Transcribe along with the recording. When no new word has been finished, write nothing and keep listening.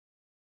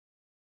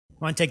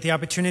I want to take the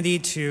opportunity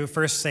to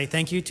first say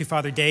thank you to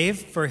Father Dave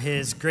for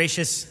his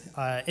gracious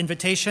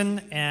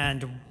invitation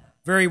and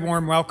very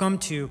warm welcome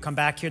to come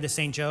back here to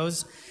St.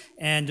 Joe's,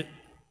 and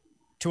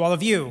to all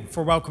of you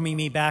for welcoming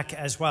me back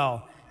as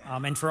well,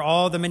 and for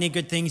all the many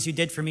good things you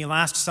did for me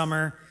last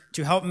summer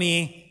to help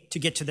me to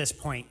get to this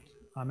point.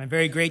 I'm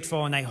very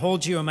grateful, and I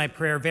hold you in my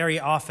prayer very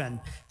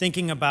often,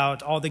 thinking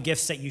about all the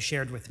gifts that you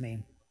shared with me.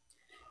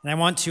 And I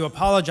want to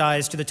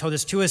apologize to the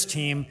Totus Tuus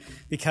team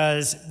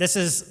because this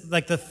is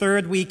like the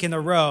third week in a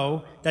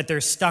row that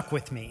they're stuck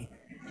with me.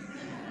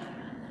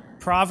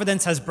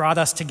 Providence has brought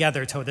us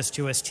together, Totus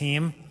Tuus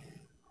team.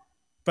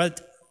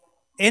 But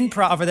in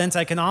Providence,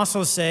 I can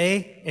also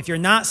say, if you're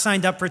not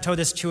signed up for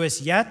Totus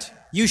Tuus yet,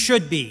 you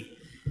should be,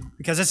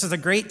 because this is a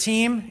great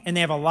team and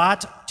they have a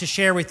lot to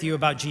share with you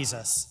about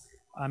Jesus.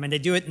 And they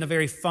do it in a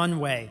very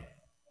fun way.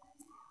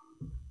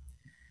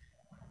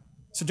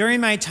 So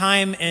during my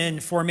time in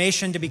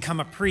formation to become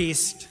a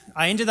priest,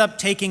 I ended up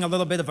taking a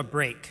little bit of a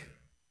break.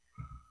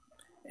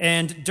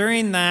 And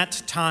during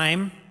that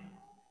time,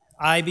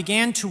 I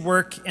began to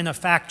work in a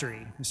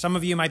factory. Some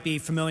of you might be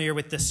familiar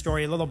with this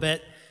story a little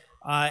bit.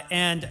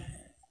 And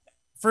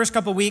first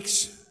couple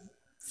weeks,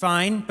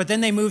 fine, but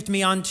then they moved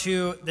me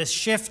onto this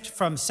shift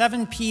from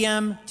 7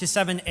 p.m. to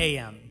 7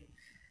 a.m.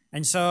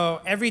 And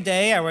so every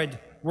day I would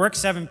work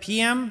 7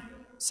 p.m.,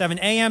 7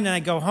 a.m., then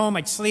I'd go home,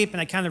 I'd sleep,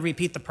 and I'd kind of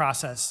repeat the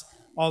process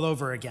all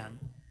over again.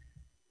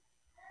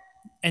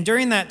 And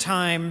during that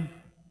time,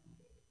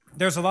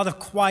 there's a lot of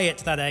quiet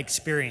that I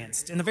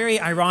experienced in a very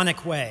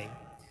ironic way,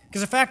 because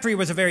the factory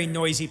was a very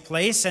noisy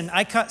place, and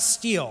I cut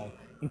steel,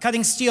 and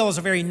cutting steel is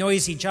a very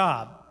noisy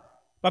job.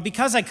 But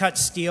because I cut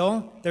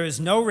steel, there was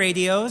no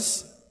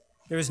radios,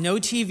 there was no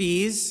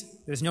TVs,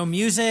 there's no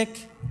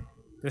music,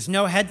 there's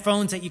no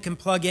headphones that you can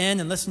plug in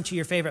and listen to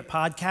your favorite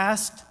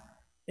podcast.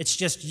 It's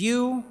just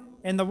you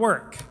and the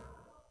work.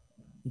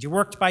 And you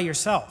worked by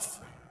yourself.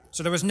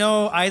 So there was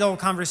no idle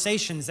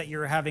conversations that you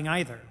were having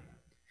either.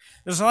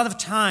 There was a lot of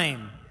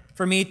time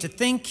for me to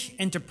think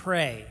and to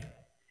pray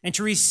and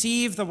to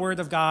receive the Word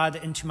of God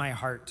into my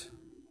heart.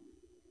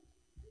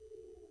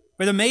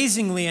 But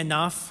amazingly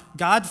enough,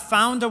 God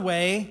found a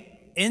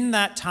way in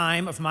that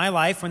time of my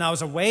life when I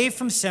was away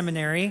from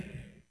seminary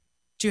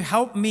to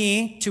help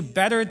me to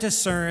better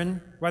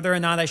discern whether or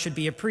not I should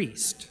be a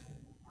priest.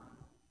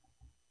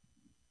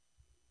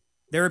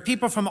 There were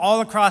people from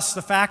all across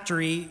the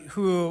factory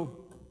who,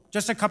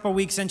 just a couple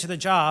weeks into the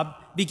job,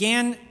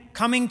 began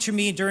coming to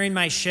me during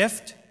my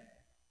shift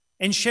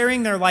and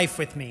sharing their life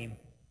with me,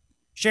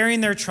 sharing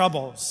their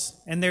troubles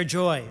and their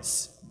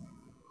joys.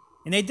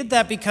 And they did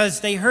that because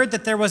they heard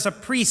that there was a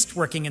priest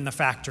working in the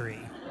factory.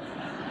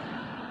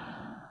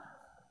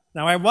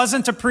 Now, I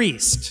wasn't a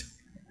priest.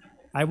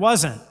 I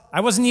wasn't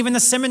even a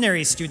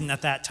seminary student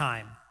at that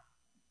time.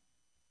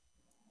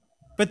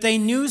 But they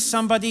knew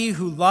somebody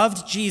who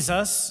loved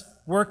Jesus,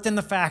 worked in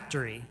the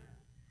factory,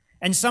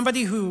 and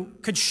somebody who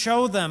could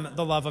show them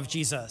the love of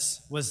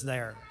Jesus was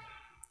there.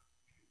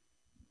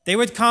 They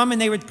would come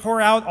and they would pour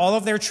out all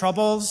of their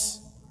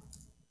troubles,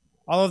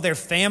 all of their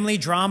family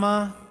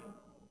drama.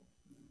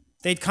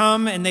 They'd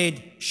come and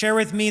they'd share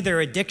with me their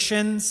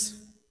addictions.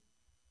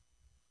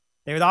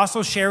 They would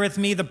also share with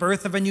me the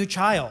birth of a new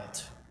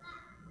child,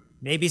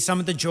 maybe some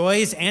of the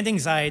joys and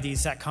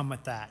anxieties that come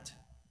with that.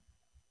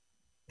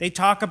 They'd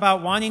talk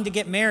about wanting to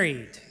get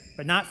married,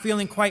 but not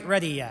feeling quite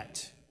ready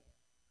yet.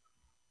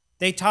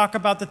 They talk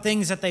about the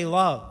things that they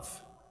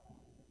love.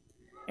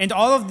 And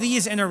all of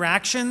these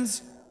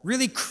interactions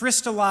really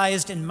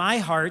crystallized in my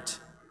heart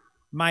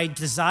my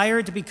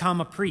desire to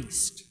become a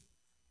priest.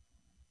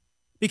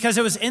 Because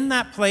it was in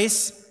that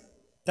place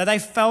that I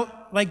felt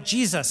like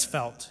Jesus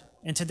felt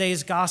in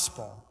today's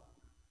gospel.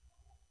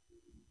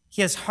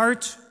 His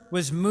heart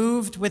was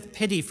moved with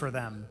pity for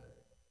them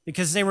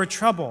because they were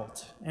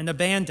troubled and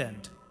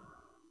abandoned,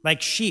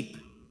 like sheep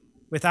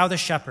without a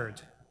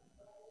shepherd.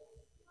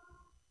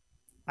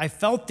 I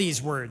felt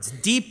these words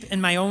deep in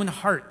my own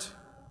heart.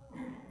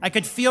 I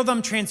could feel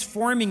them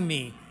transforming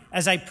me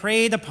as I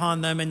prayed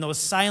upon them in those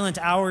silent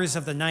hours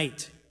of the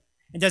night,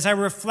 and as I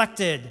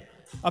reflected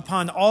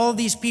upon all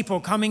these people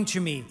coming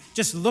to me,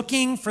 just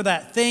looking for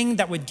that thing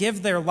that would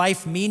give their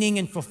life meaning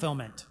and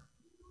fulfillment.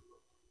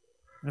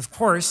 And of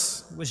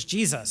course, it was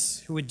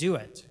Jesus who would do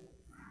it.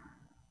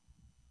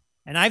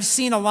 And I've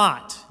seen a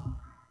lot.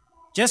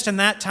 Just in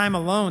that time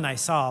alone, I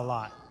saw a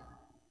lot.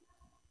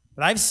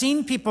 But I've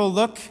seen people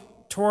look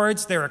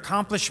towards their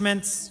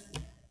accomplishments,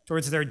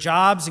 towards their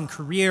jobs and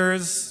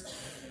careers,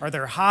 or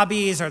their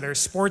hobbies, or their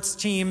sports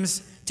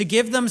teams, to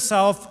give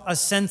themselves a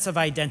sense of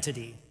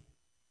identity.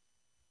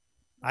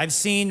 I've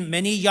seen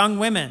many young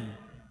women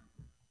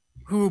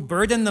who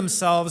burden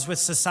themselves with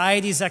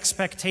society's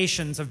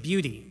expectations of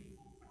beauty.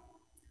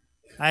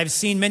 I've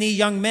seen many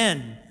young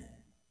men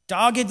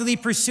doggedly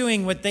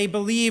pursuing what they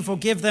believe will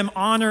give them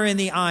honor in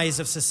the eyes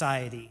of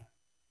society.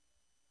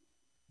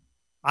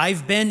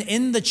 I've been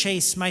in the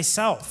chase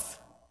myself,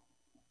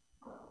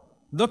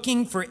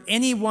 looking for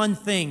any one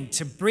thing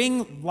to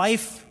bring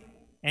life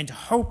and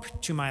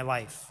hope to my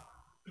life.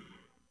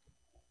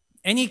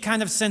 any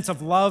kind of sense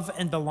of love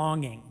and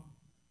belonging.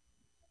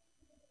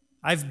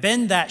 I've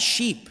been that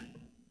sheep,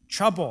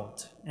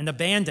 troubled and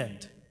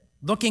abandoned,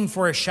 looking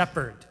for a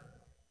shepherd,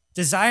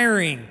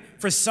 desiring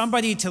for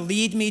somebody to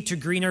lead me to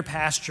greener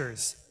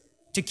pastures,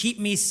 to keep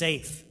me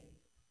safe,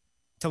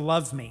 to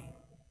love me.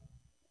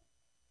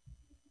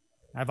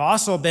 I've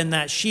also been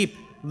that sheep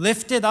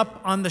lifted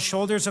up on the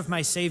shoulders of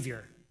my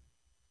Savior.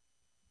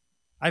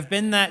 I've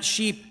been that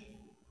sheep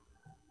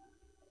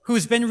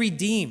who's been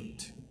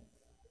redeemed,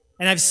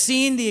 and I've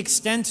seen the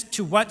extent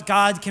to what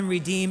God can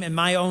redeem in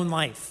my own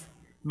life,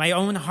 my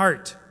own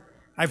heart.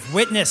 I've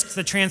witnessed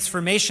the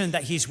transformation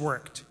that he's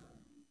worked,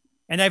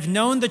 and I've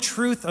known the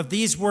truth of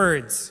these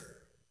words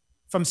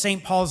from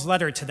St. Paul's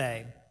letter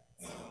today,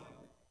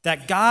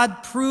 that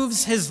God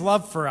proves his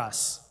love for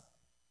us,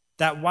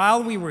 that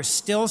while we were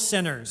still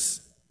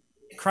sinners,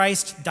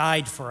 Christ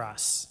died for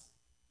us.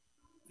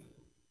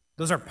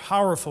 Those are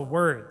powerful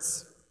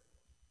words.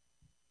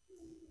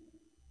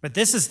 But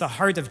this is the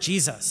heart of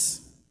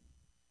Jesus,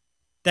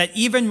 that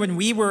even when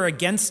we were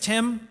against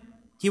him,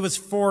 he was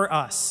for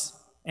us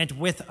and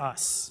with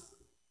us.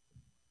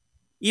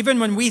 Even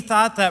when we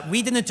thought that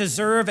we didn't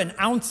deserve an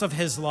ounce of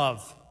his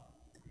love,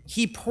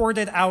 he poured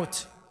it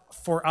out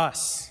for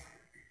us.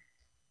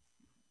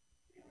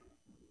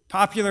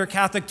 Popular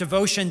Catholic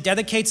devotion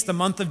dedicates the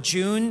month of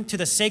June to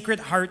the Sacred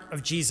Heart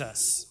of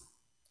Jesus,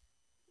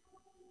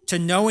 to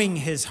knowing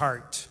his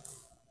heart,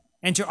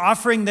 and to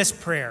offering this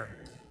prayer: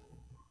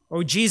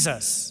 O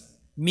Jesus,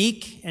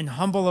 meek and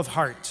humble of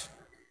heart,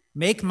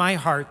 make my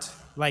heart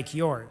like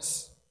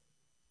yours.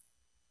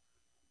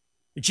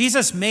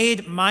 Jesus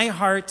made my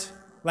heart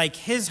like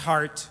his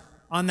heart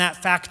on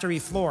that factory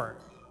floor.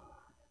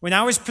 When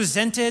I was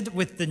presented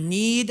with the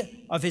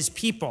need of his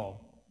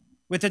people,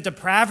 with the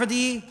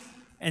depravity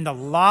and the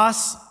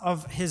loss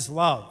of his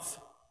love,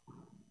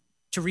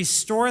 to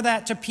restore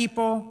that to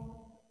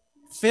people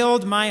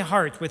filled my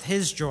heart with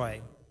his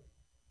joy.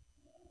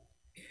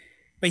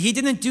 But he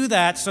didn't do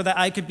that so that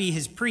I could be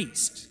his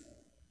priest.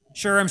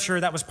 Sure, I'm sure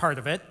that was part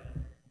of it.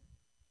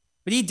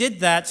 But he did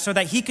that so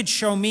that he could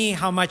show me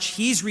how much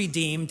he's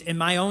redeemed in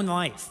my own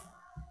life,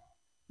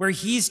 where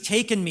he's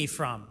taken me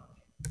from,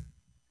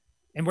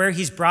 and where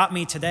he's brought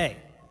me today.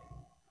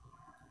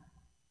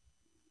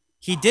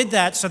 He did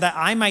that so that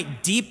I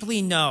might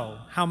deeply know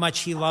how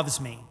much he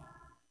loves me.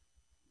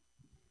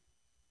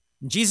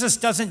 Jesus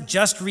doesn't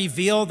just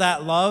reveal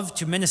that love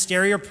to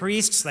ministerial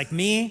priests like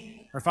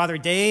me or Father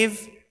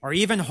Dave, or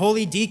even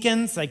holy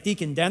deacons like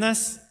Deacon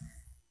Dennis,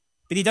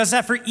 but he does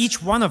that for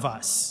each one of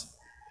us.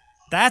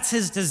 That's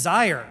his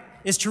desire,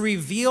 is to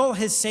reveal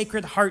his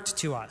sacred heart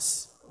to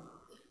us,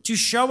 to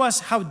show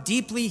us how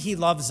deeply he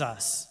loves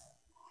us,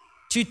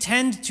 to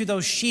tend to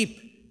those sheep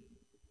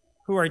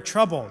who are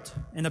troubled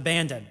and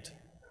abandoned.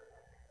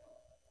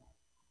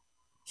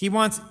 He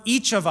wants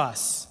each of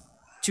us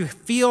to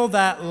feel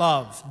that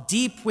love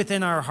deep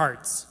within our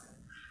hearts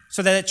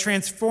so that it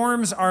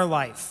transforms our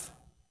life.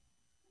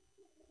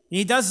 And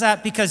he does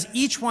that because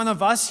each one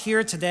of us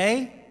here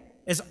today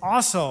is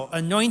also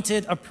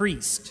anointed a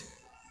priest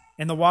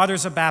in the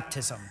waters of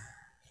baptism.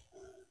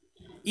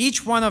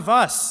 Each one of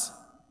us,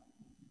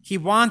 he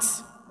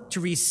wants to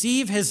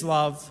receive his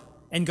love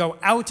and go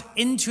out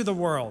into the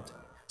world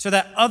so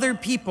that other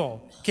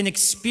people can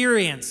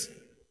experience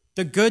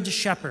the Good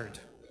Shepherd.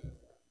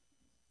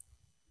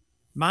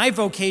 My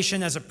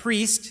vocation as a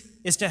priest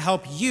is to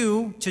help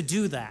you to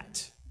do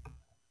that.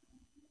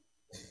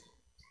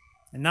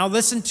 And now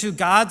listen to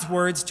God's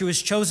words to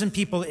his chosen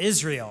people,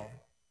 Israel.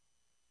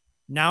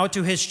 Now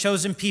to his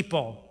chosen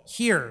people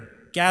here,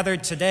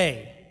 gathered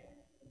today,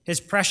 his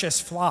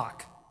precious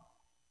flock.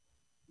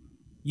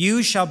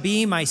 You shall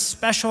be my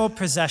special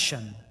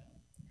possession,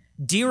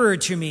 dearer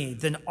to me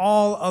than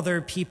all other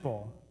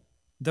people,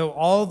 though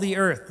all the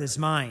earth is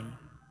mine.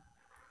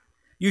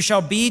 You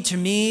shall be to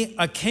me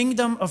a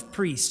kingdom of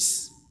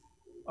priests,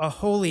 a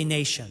holy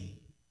nation.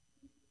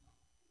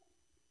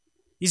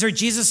 These are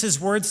Jesus'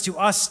 words to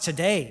us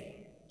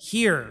today,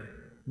 here,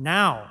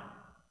 now,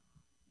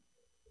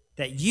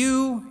 that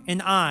you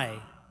and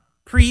I,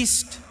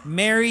 priest,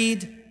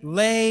 married,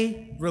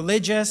 lay,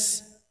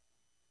 religious,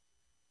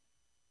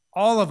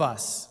 all of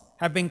us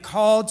have been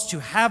called to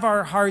have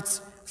our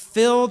hearts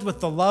filled with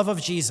the love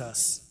of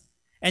Jesus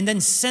and then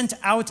sent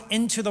out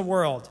into the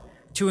world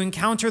to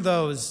encounter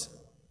those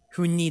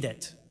who need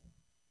it.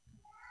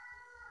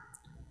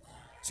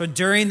 So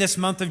during this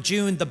month of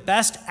June, the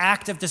best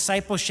act of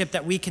discipleship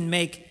that we can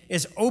make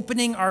is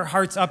opening our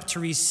hearts up to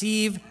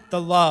receive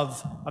the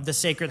love of the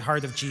Sacred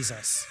Heart of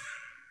Jesus.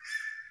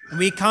 And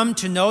we come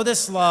to know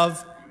this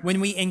love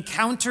when we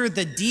encounter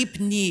the deep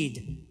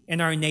need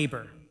in our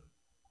neighbor,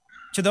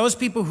 to those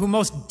people who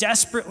most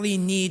desperately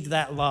need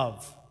that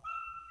love.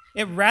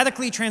 It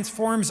radically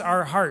transforms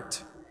our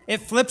heart.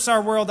 It flips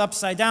our world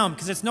upside down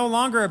because it's no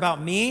longer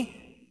about me.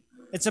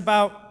 It's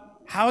about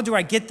how do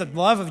I get the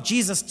love of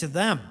Jesus to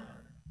them?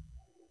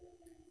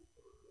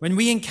 When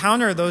we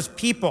encounter those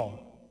people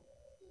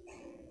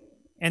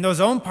and those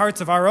own parts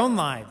of our own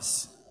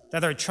lives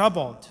that are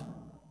troubled,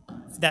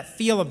 that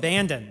feel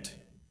abandoned,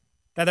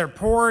 that are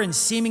poor and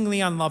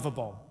seemingly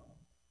unlovable.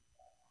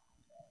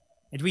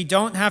 And we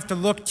don't have to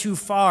look too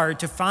far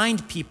to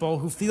find people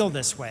who feel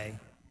this way,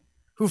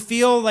 who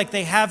feel like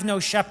they have no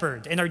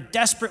shepherd and are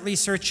desperately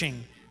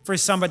searching for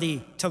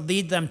somebody to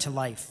lead them to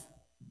life.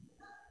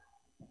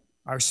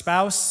 Our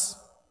spouse,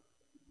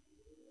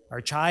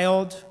 our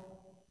child,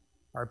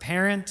 our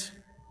parent,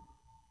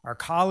 our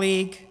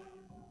colleague,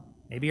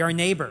 maybe our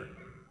neighbor.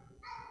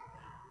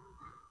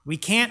 We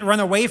can't run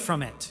away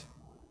from it.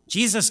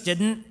 Jesus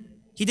didn't.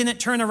 He didn't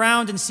turn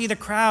around and see the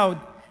crowd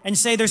and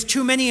say, there's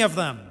too many of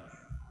them,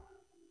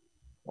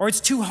 or it's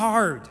too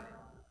hard.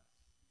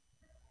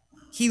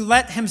 He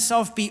let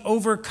himself be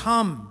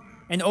overcome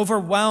and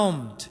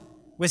overwhelmed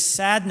with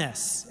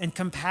sadness and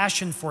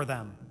compassion for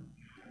them.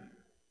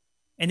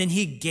 And then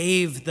he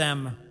gave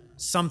them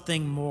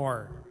something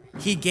more.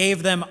 He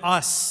gave them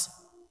us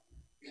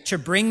to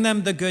bring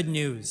them the good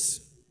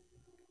news.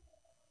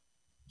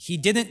 He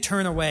didn't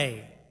turn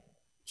away.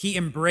 He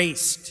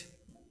embraced.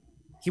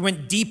 He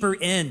went deeper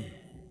in.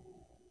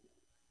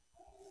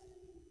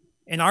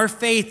 In our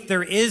faith,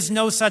 there is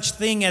no such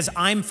thing as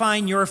I'm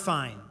fine, you're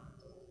fine.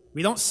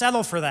 We don't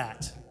settle for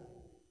that.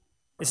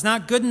 It's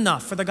not good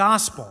enough for the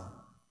gospel.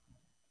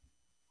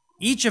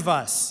 Each of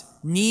us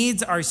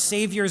needs our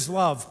Savior's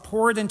love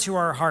poured into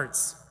our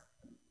hearts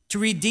to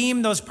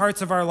redeem those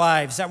parts of our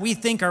lives that we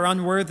think are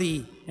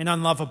unworthy and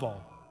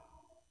unlovable.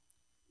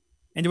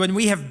 And when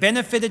we have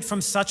benefited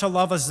from such a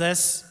love as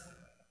this,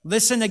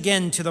 listen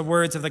again to the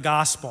words of the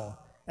gospel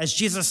as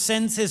Jesus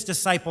sends his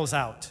disciples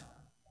out.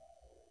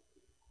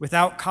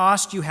 Without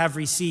cost you have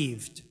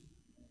received.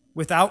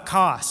 Without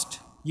cost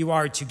you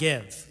are to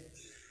give.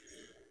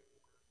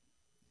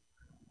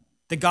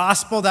 The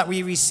gospel that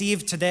we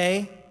receive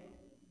today,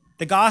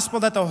 the gospel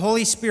that the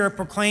Holy Spirit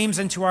proclaims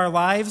into our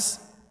lives,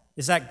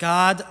 is that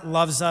God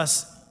loves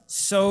us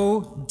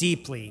so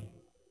deeply,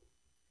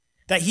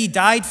 that he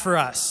died for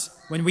us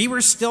when we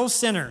were still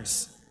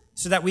sinners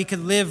so that we could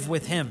live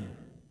with him.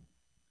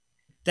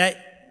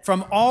 That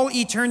from all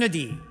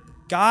eternity,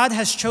 God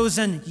has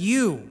chosen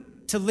you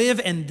to live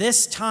in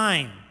this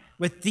time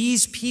with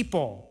these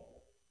people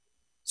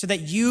so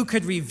that you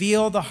could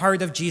reveal the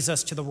heart of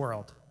Jesus to the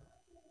world.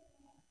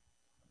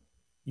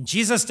 And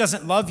Jesus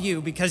doesn't love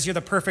you because you're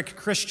the perfect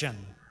Christian.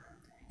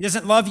 He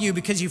doesn't love you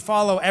because you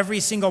follow every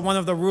single one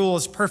of the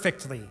rules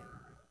perfectly.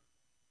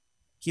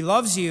 He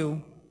loves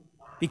you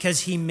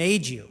because he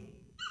made you,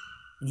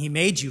 and he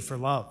made you for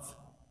love.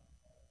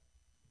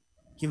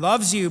 He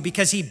loves you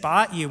because he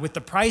bought you with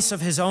the price of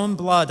his own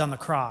blood on the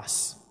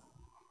cross.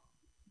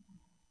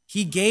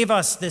 He gave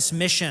us this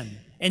mission,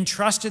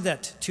 entrusted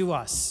it to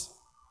us.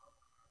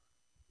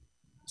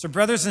 So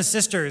brothers and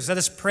sisters, let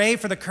us pray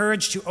for the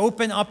courage to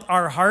open up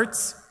our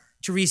hearts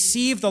to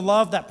receive the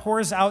love that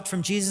pours out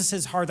from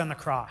Jesus' heart on the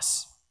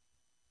cross.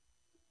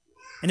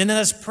 And then let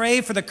us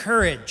pray for the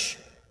courage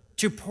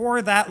to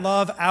pour that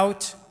love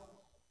out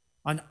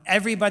on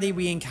everybody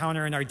we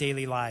encounter in our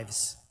daily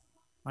lives,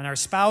 on our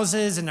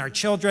spouses and our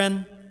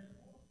children,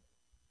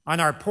 on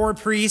our poor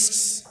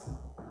priests,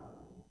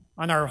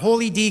 on our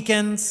holy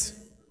deacons,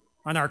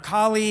 on our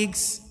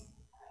colleagues,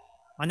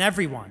 on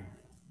everyone.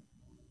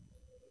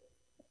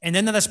 And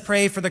then let us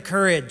pray for the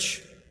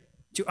courage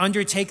to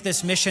undertake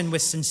this mission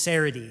with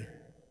sincerity.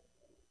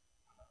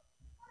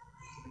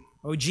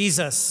 O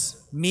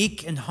Jesus,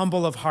 meek and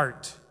humble of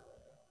heart,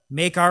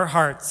 make our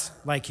hearts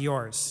like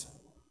yours.